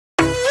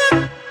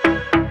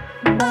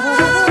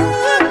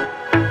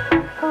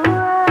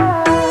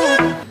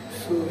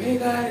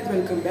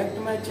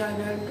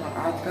Channel. तो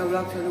आज का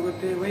ब्लॉग चालू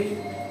करते हैं वही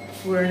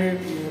पुराने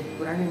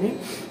नहीं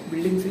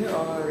बिल्डिंग से।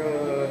 और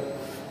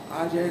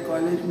आज है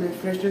कॉलेज में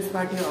फ्रेशर्स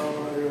पार्टी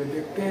और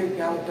देखते हैं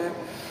क्या होता है।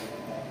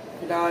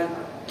 फिलहाल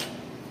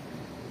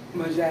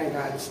मजा आएगा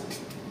आज।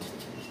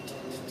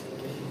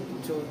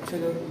 तो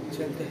चलो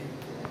चलते हैं।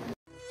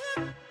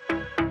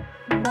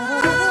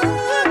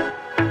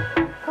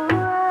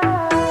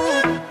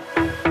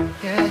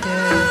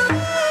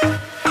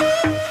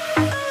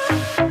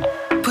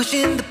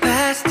 Pushing the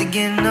past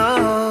again, no.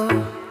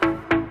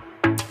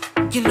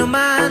 You know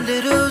my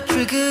little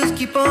triggers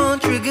keep on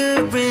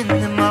triggering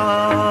them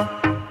all.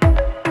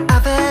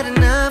 I've had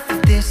enough of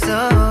this,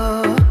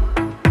 oh.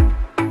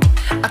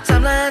 Our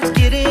timeline's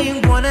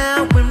getting worn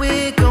out when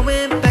we're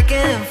going back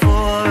and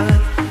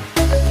forth.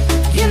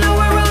 You know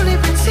we're only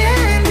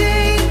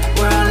pretending,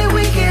 we're only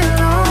weak and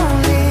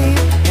lonely,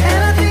 and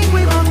I think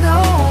we both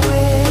know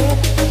it.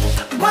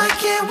 Why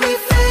can't we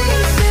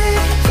face it?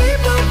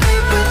 Keep on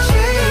paper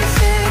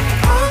chasing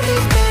all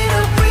these made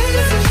up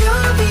reasons.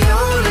 You're the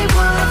only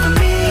one for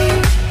me.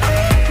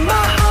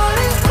 My heart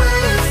is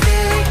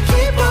wasted.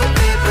 Keep on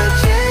paper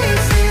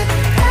chasing,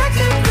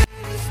 acting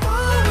pretty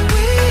small when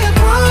we are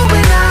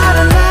growing out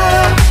of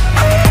love.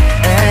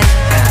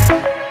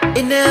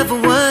 It never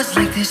was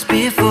like this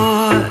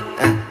before.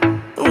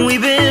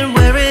 We've been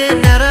wearing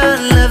out our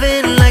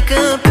loving like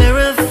a pair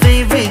of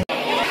favorite.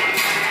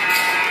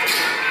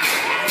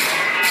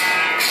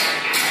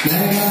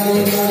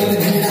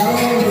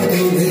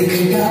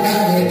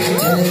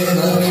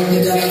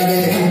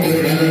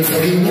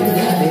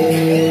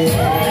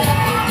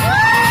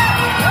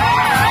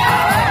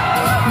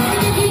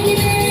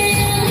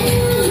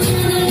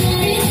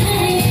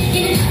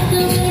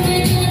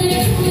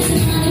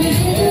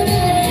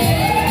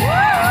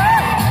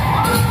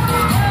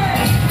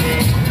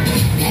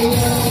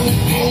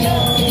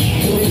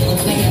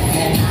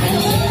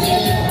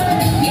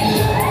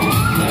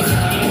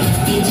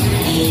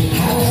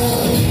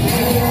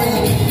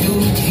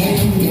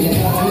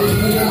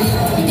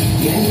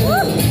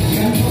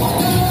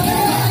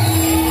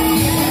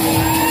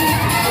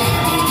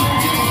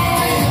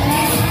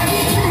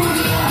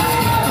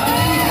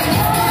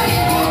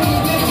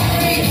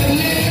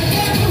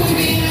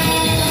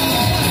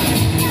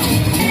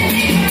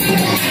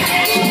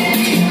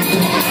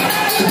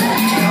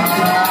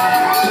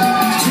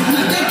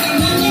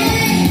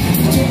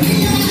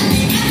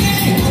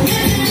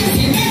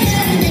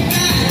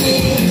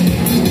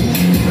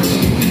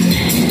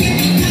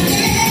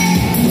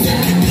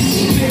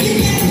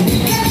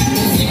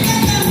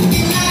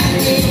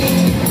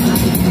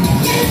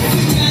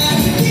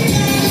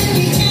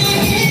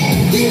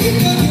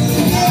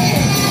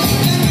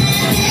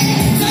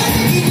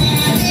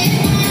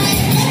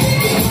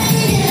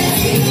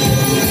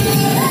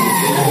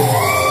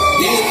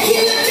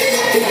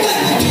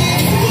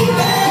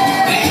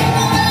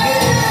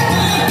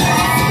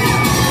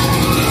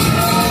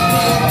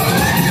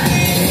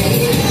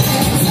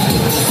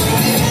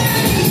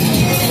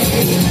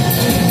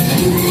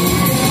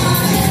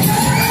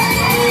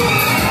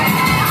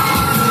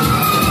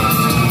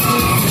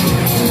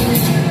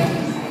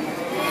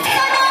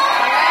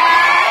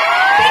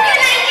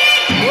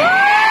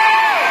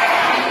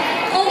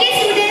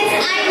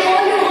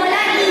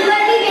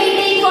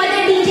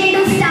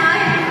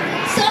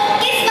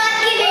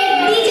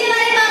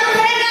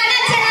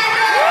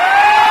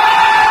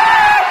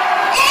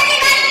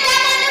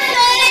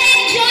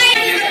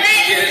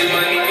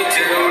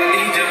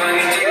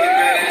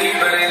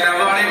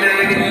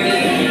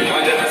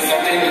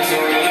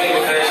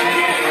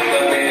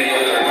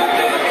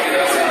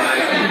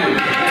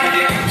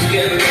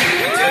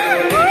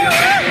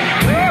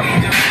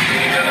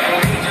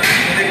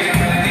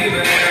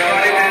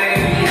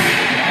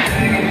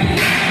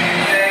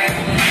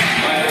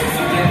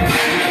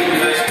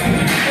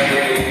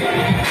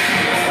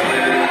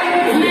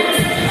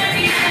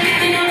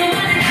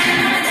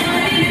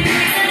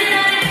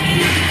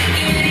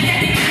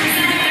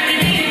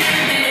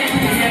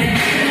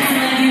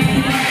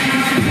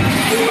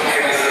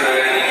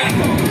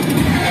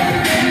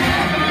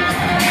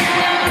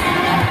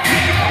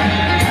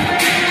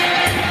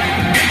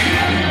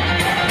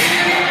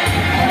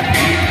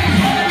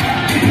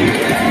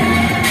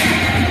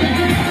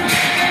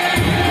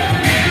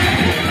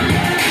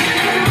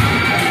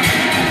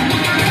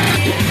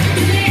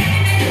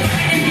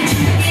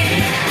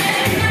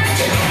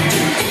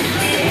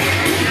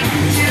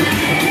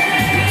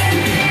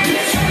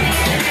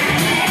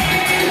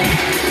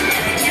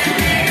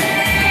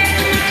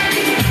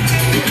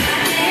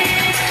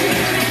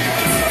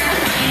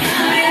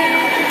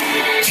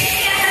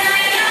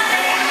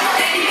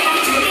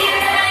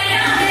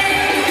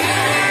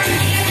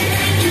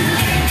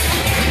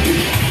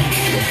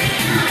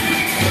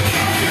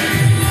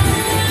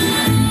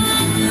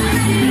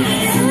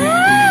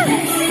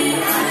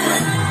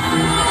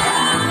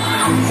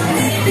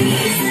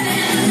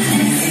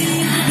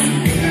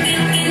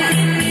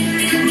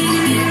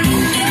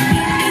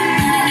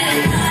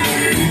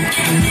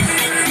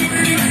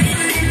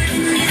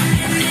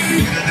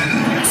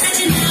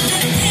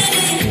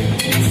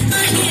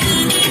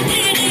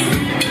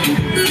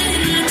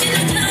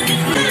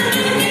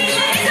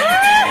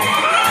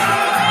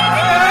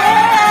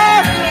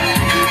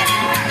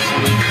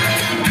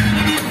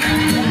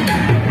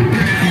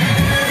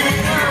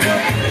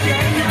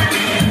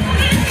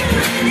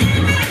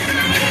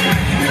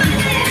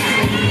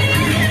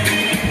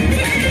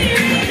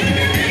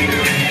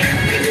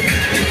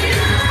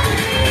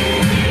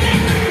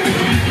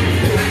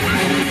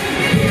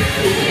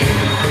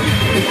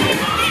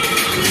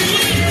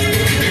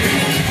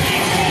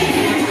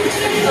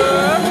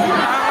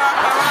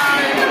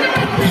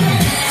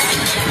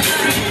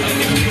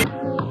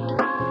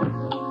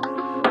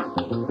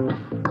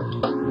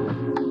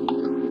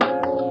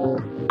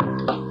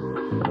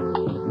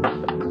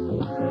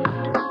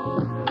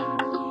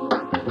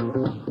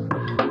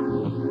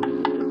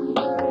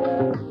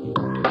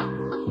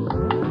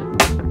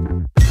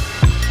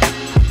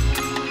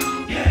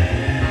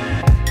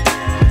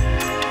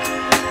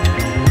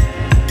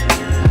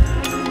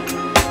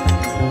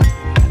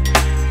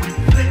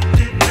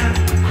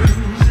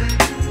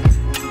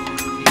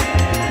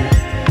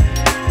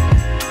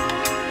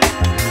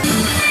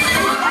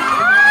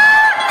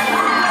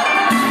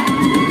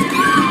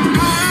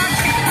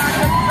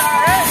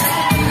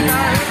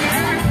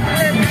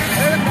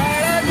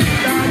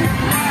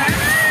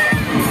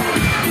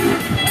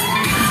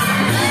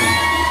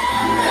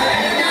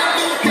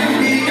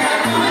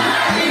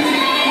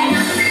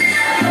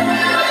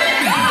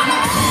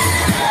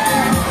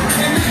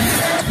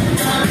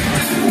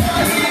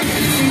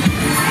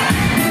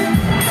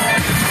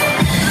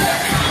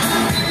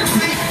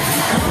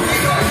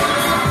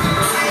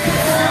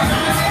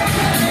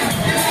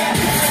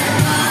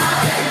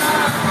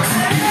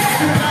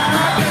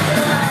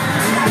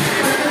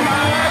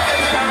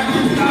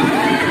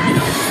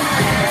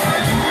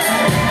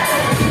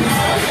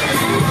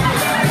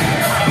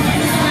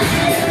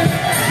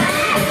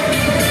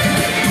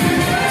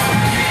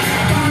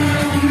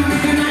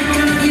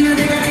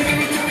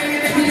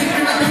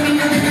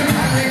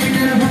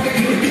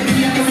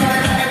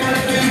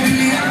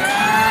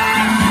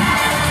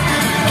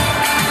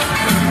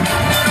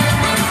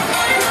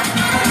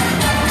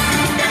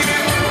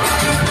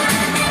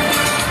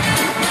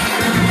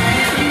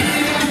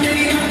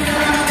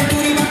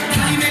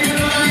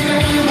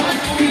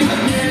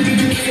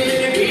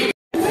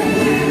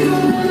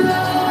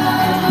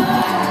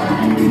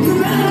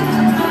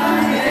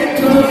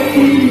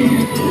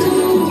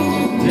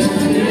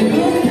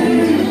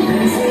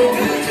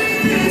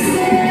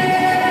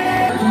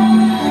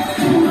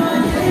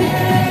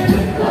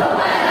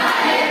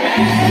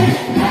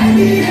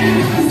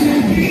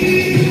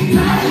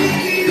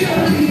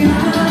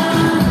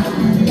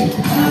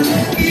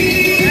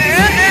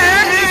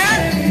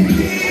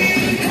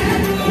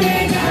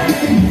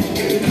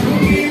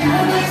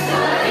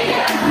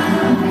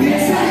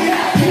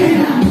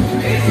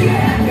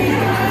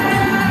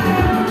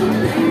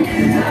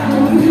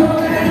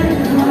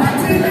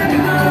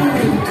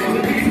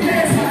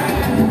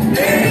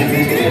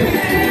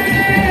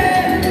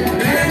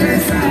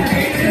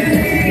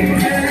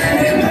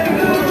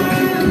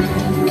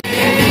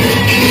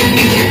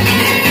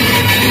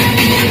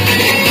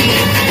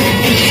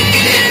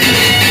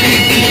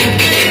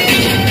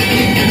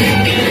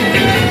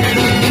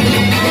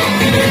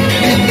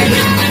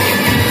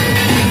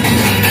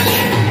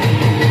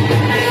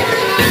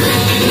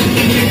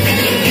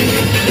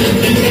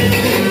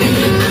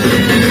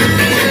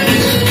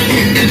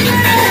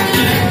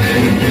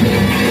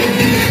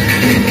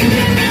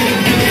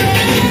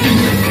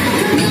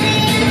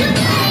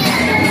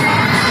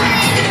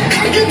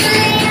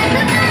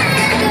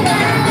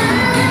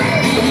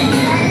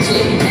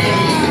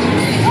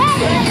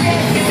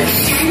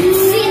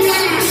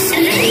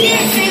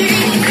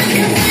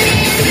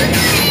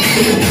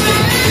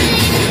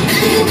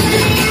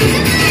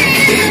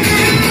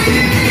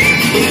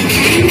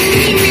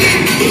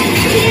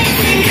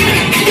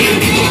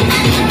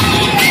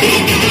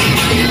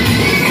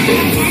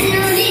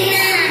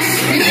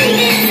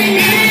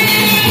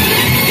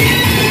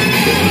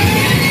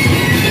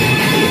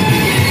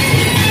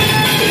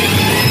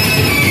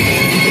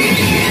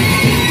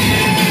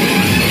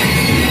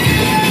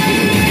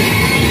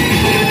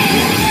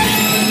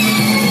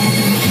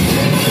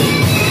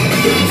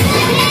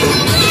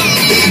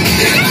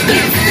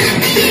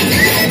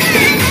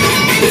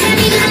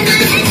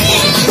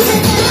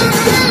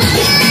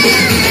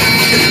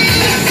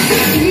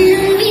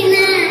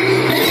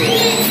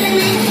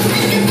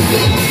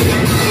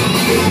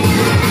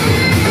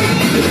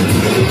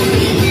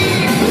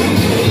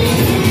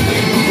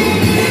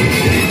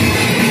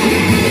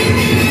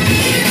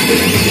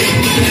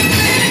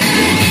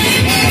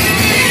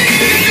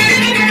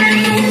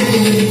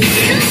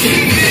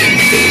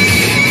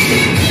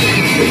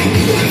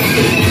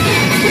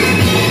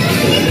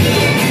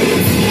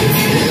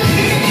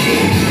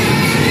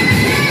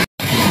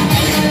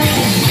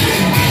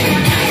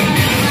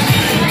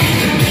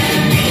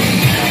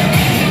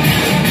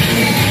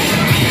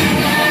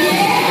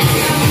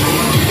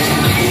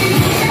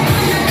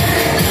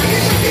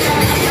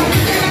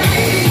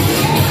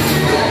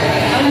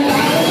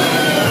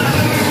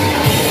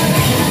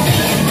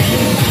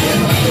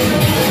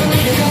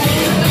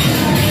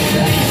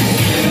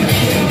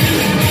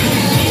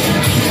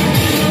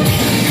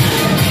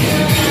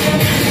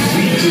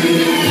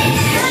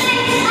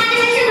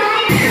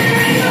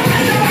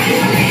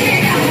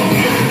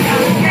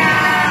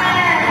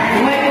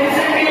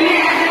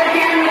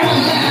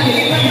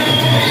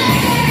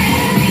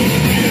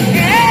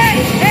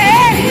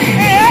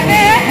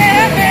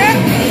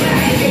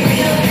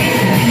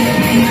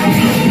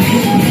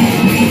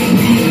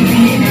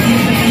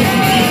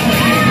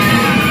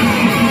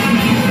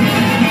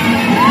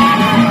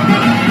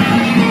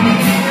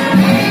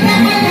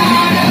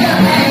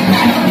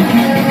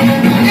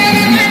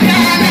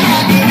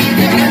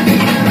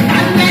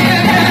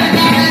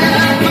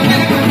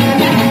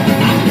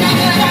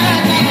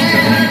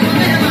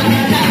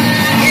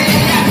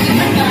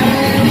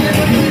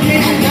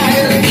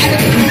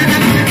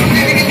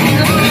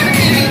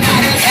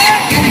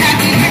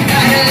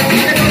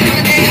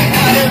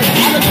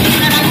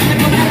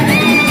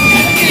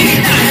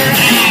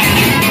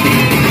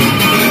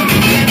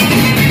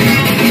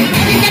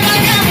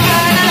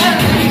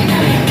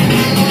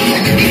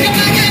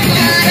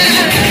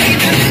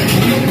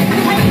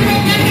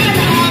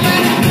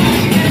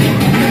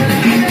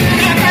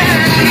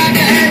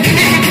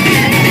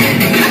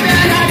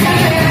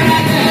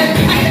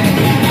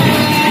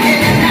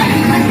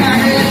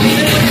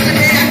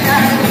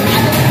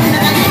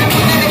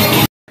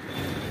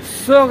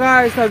 So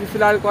guys अभी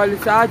फिलहाल college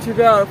से आ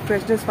चुके हैं और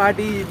freshness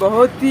party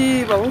बहुत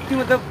ही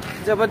मतलब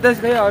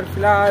जबरदस्त गई। और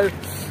फिलहाल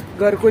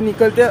घर को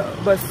निकलते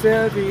बस से,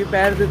 क्योंकि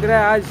पैर दुख रहा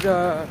है आज,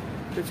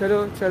 तो चलो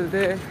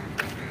चलते।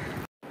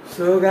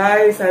 सो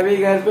गाइस अभी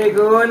घर पे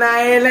कौन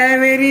आयल है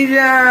मेरी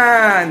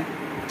जान।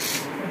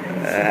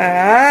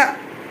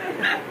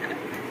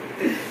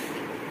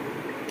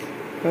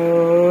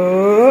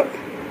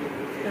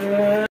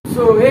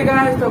 सो हे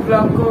गाइस, तो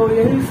ब्लॉग को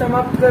यही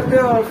समाप्त करते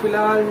हैं और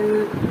फिलहाल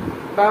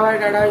bye bye,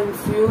 Tata,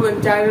 C you.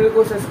 Channel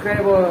को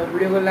सब्सक्राइब और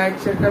वीडियो को लाइक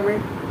शेयर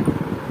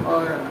कमेंट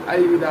और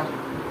अलविदा।